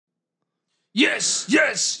Yes,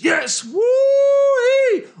 yes, yes. Woo!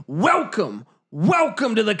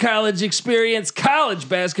 Welcome to the college experience, college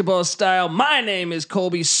basketball style. My name is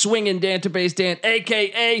Colby Swinging Database Dan,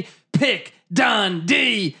 aka Pick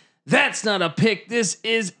Dundee. That's not a pick, this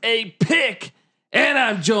is a pick. And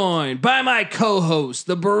I'm joined by my co-host,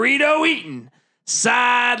 the burrito eating,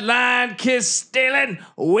 sideline kiss stealing,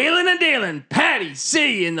 wheeling and dealing, Patty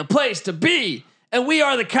C in the place to be. And we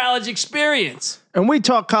are the college experience. And we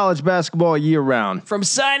talk college basketball year round. From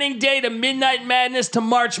signing day to midnight madness to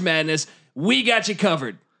March Madness, we got you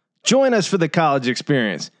covered. Join us for the college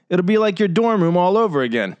experience. It'll be like your dorm room all over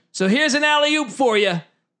again. So here's an alley-oop for you.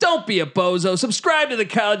 Don't be a bozo. Subscribe to the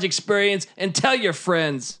college experience and tell your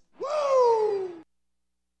friends.